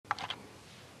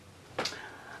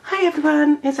Hi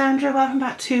everyone, it's Andrea. Welcome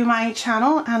back to my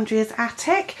channel, Andrea's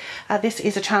Attic. This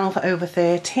is a channel for over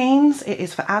 13s. It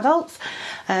is for adults.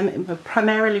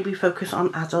 Primarily we focus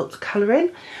on adult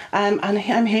colouring, and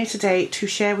I'm here today to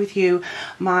share with you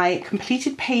my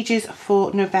completed pages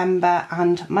for November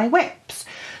and my whips.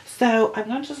 So I'm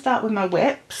going to start with my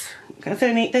whips.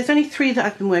 There's only 3 that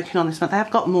I've been working on this month. I've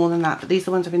got more than that, but these are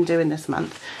the ones I've been doing this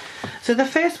month. So the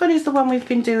first one is the one we've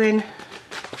been doing,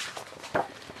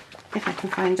 if I can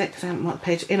find it because I haven't marked the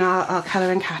page, in our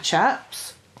colouring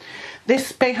catch-ups.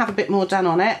 This may have a bit more done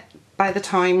on it by the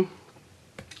time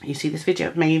you see this video.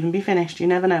 It may even be finished, you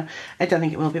never know. I don't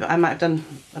think it will be, but I might have done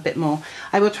a bit more.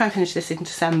 I will try and finish this in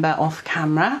December off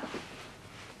camera.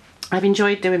 I've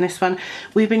enjoyed doing this one.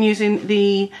 We've been using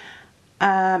the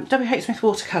WH Smith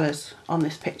watercolours on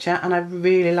this picture, and I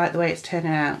really like the way it's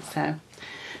turning out. So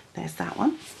there's that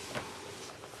one.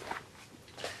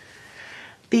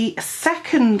 The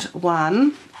second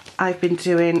one I've been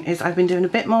doing is I've been doing a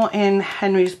bit more in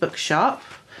Henry's Bookshop.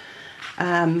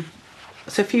 So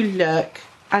if you look,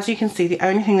 as you can see, the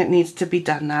only thing that needs to be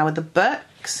done now are the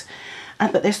books,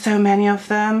 but there's so many of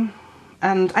them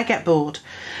and I get bored.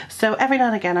 So every now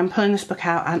and again I'm pulling this book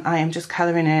out and I am just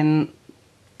colouring in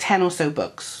 10 or so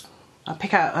books. I'll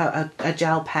pick out a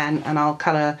gel pen and I'll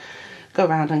go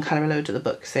around and colour a load of the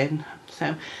books in.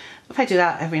 So if I do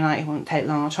that every night, it won't take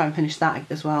long. I'll try and finish that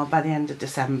as well by the end of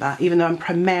December, even though I'm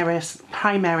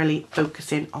primarily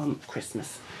focusing on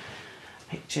Christmas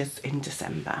pictures in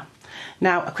December.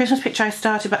 Now, a Christmas picture I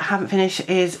started but haven't finished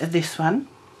is this one.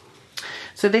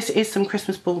 So this is some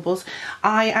Christmas baubles.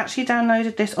 I actually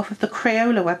downloaded this off of the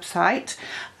Crayola website.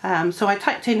 So I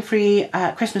typed in free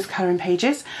Christmas colouring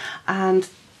pages and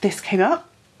this came up.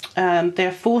 There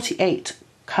are 48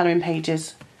 colouring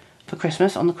pages for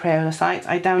Christmas on the Crayola site.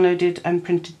 I downloaded and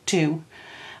printed 2.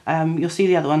 You'll see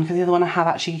the other one because the other one I have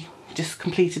actually just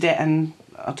completed it, and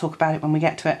I'll talk about it when we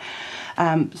get to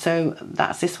it. So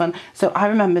that's this one. So I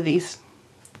remember these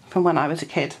from when I was a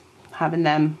kid, having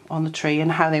them on the tree and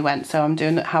how they went. So I'm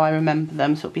doing it how I remember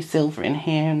them. So it'll be silver in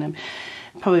here and then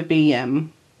probably be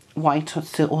white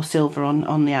or silver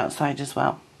on the outside as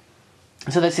well.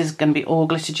 So this is going to be all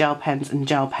glitter gel pens and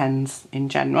gel pens in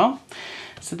general.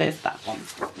 So there's that one.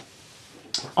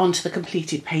 Onto the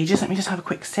completed pages. Let me just have a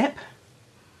quick sip.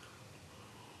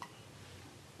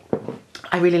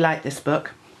 I really like this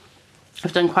book.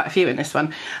 I've done quite a few in this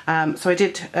one. So I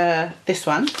did this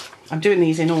one. I'm doing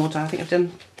these in order. I think I've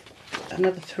done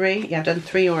another 3. Yeah, I've done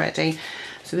 3 already.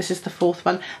 So this is the 4th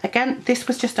one. Again, this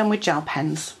was just done with gel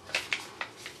pens.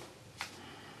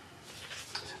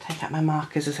 So take out my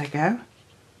markers as I go.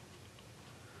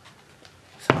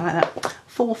 Something like that.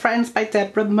 4 Friends by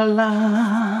Deborah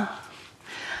Muller.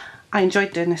 I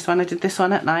enjoyed doing this one. I did this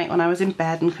one at night when I was in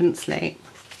bed and couldn't sleep.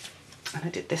 And I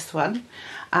did this one.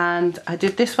 And I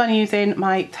did this one using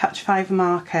my Touch 5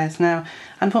 markers. Now,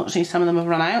 unfortunately, some of them have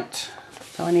run out,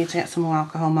 so I need to get some more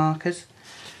alcohol markers.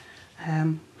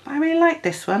 I really like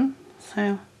this one.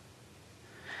 So,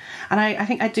 and I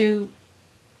think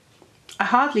I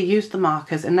hardly used the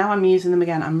markers, and now I'm using them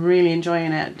again. I'm really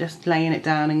enjoying it, just laying it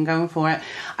down and going for it.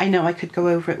 I know I could go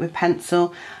over it with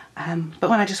pencil, but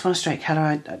when I just want a straight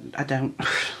colour, I don't.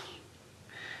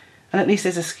 And at least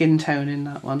there's a skin tone in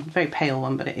that one. Very pale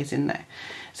one, but it is in there.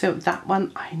 So that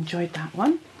one, I enjoyed that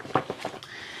one.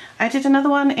 I did another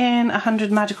one in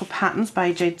 100 Magical Patterns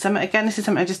by Jade Summer. Again, this is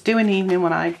something I just do in the evening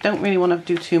when I don't really want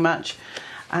to do too much.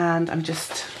 And I've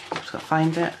just got to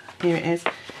find it. Here it is.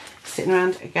 Sitting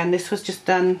around. Again, this was just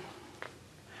done,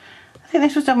 I think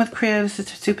this was done with Crayola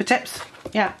Super Tips.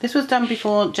 Yeah, this was done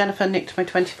before Jennifer nicked my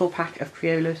 24 pack of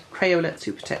Crayola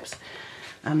Super Tips.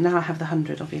 Now I have the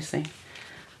 100, obviously.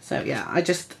 So yeah,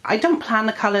 I don't plan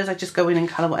the colours, I just go in and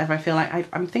colour whatever I feel like.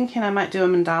 I'm thinking I might do a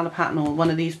mandala pattern or one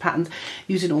of these patterns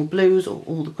using all blues or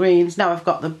all the greens. Now I've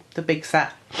got the big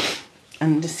set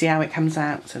and just see how it comes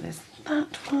out. So there's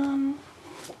that one.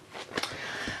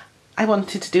 I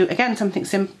wanted to do, again, something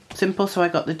simple, so I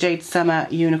got the Jade Summer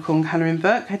Unicorn colouring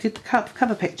book. I did the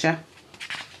cover picture,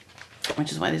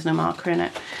 which is why there's no marker in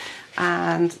it.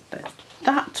 And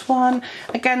that one,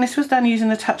 again, this was done using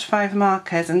the Touch 5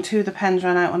 markers, and 2 of the pens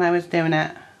ran out when I was doing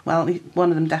it. Well, one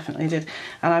of them definitely did.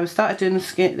 And I started doing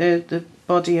the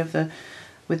body of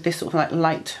with this sort of like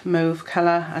light mauve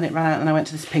colour, and it ran out, and I went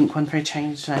to this pink one for a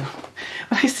change. So,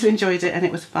 but I still enjoyed it, and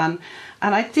it was fun.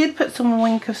 And I did put some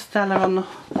Wink of Stella on the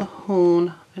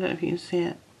horn. I don't know if you can see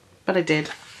it, but I did.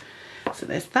 So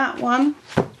there's that one.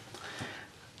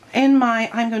 In my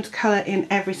I'm going to colour in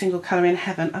every single colour in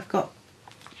heaven, I've got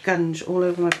gunge all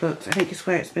over my books. I think it's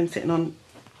where it's been sitting on,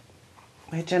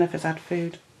 where Jennifer's had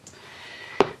food.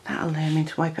 That'll allow me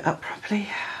to wipe it up properly.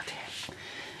 Oh dear.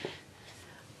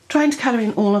 trying to colour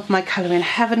in all of my Colour in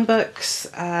Heaven books.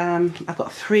 I've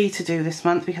got 3 to do this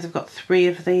month because I've got 3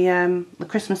 of the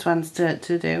Christmas ones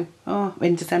to do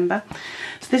in December.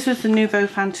 So this was the Nouveau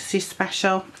Fantasy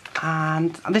Special,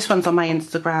 and this one's on my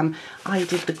Instagram. I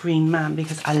did the Green Man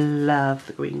because I love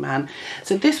the Green Man.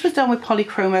 So this was done with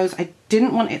polychromos. I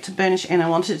didn't want it to burnish in. I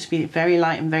wanted it to be very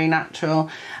light and very natural.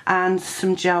 And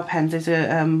some gel pens. There's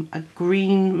a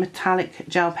green metallic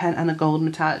gel pen and a gold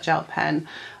metallic gel pen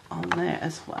on there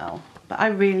as well. But I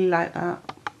really like that.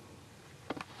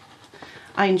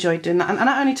 I enjoyed doing that, and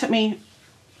that only took me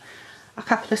a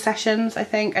couple of sessions. I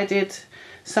think I did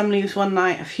some leaves one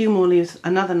night, a few more leaves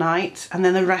another night, and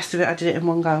then the rest of it I did it in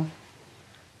one go.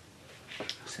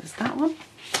 So there's that one.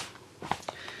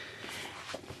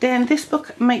 Then this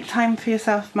book, Make Time for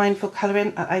Yourself Mindful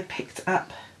Colouring, I picked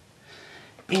up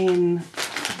in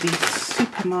the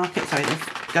supermarket. Sorry, there's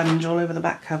gunge all over the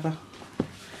back cover.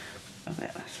 Oh,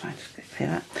 yeah, that's fine, just clear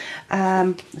that.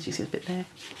 As you see, there's a bit there.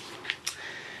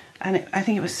 And I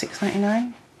think it was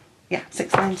 £6.99. Yeah,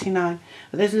 £6.99.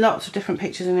 But there's lots of different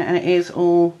pictures in it, and it is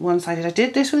all one-sided. I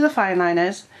did this with the fine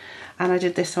liners, and I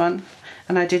did this one,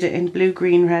 and I did it in blue,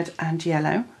 green, red, and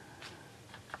yellow.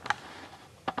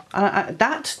 And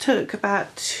that took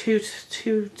about two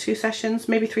sessions,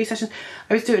 maybe 3 sessions.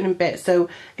 I was doing it in bits, so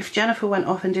if Jennifer went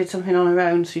off and did something on her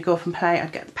own, so you go off and play,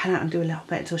 I'd get the pen out and do a little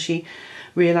bit until she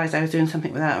realised I was doing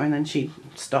something without her, and then she'd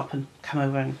stop and come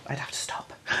over, and I'd have to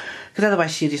stop. Because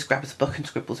otherwise she just grabs a book and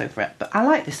scribbles over it. But I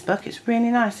like this book, it's really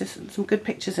nice. There's some good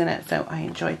pictures in it, so I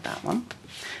enjoyed that one.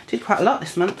 Did quite a lot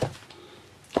this month.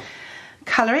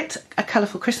 Colour It, A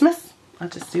Colourful Christmas. I'll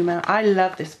just zoom out. I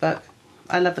love this book.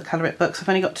 I love the Colour It books. I've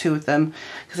only got 2 of them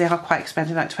because they are quite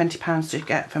expensive, like £20 to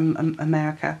get from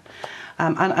America.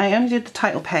 And I only did the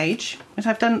title page, which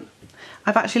I've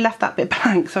actually left that bit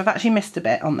blank, so I've actually missed a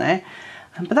bit on there.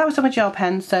 But that was on my gel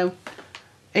pen, so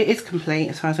it is complete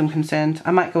as far as I'm concerned.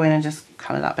 I might go in and just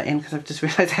colour that bit in because I've just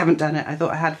realised I haven't done it. I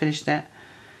thought I had finished it.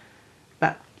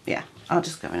 But yeah, I'll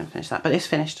just go in and finish that. But it's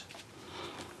finished.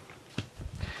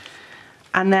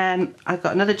 And then I've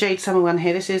got another Jade Summer one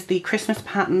here. This is the Christmas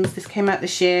Patterns. This came out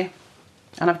this year,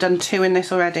 and I've done 2 in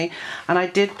this already. And I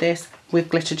did this with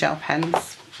glitter gel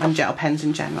pens and gel pens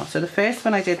in general. So the first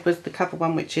one I did was the cover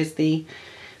one, which is the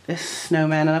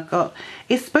snowman, and I've got,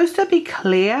 it's supposed to be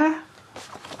clear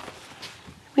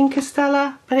Wink of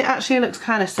Stella, but it actually looks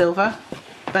kind of silver.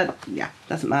 But yeah,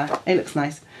 doesn't matter. It looks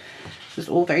nice. It's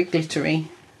all very glittery.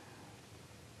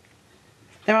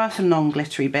 There are some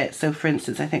non-glittery bits, so for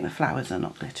instance I think the flowers are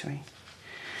not glittery.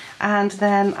 And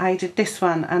then I did this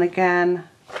one, and again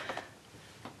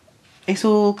it's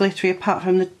all glittery apart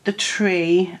from the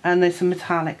tree, and there's some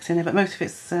metallics in it, but most of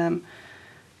it's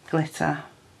glitter.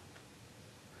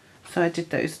 So I did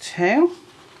those 2.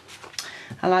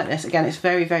 I like this. Again, it's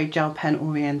very, very gel pen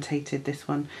orientated, this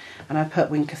one. And I put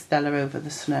Wink of Stella over the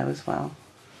snow as well.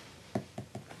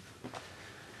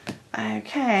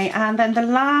 Okay, and then the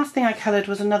last thing I coloured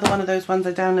was another one of those ones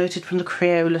I downloaded from the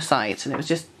Crayola site, and it was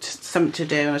just something to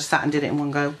do, and I just sat and did it in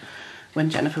one go when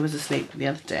Jennifer was asleep the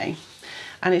other day.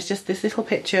 And it's just this little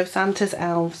picture of Santa's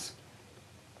elves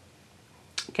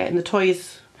getting the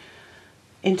toys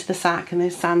into the sack, and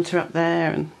there's Santa up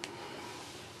there, and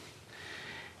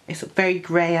it's very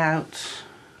grey out.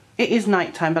 It is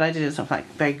night time, but I did it sort of like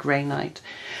very grey night.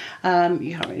 You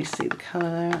can't really see the colour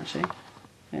there actually.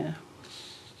 Yeah.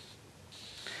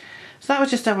 So that was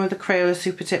just done with the Crayola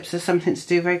Super Tips as something to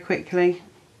do very quickly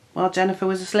while Jennifer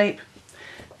was asleep.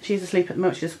 She's asleep at the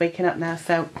moment, she's just waking up now.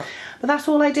 So, but that's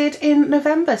all I did in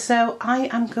November. So I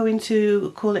am going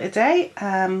to call it a day.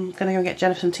 I'm going to go get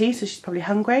Jennifer some tea, so she's probably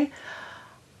hungry.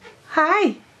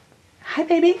 Hi. Hi,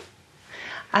 baby.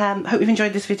 Hope you've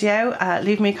enjoyed this video.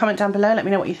 Leave me a comment down below, let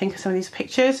me know what you think of some of these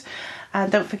pictures.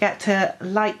 And don't forget to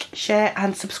like, share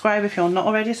and subscribe if you're not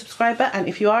already a subscriber. And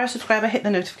if you are a subscriber, hit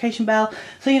the notification bell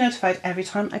so you're notified every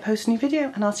time I post a new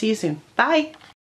video. And I'll see you soon. Bye!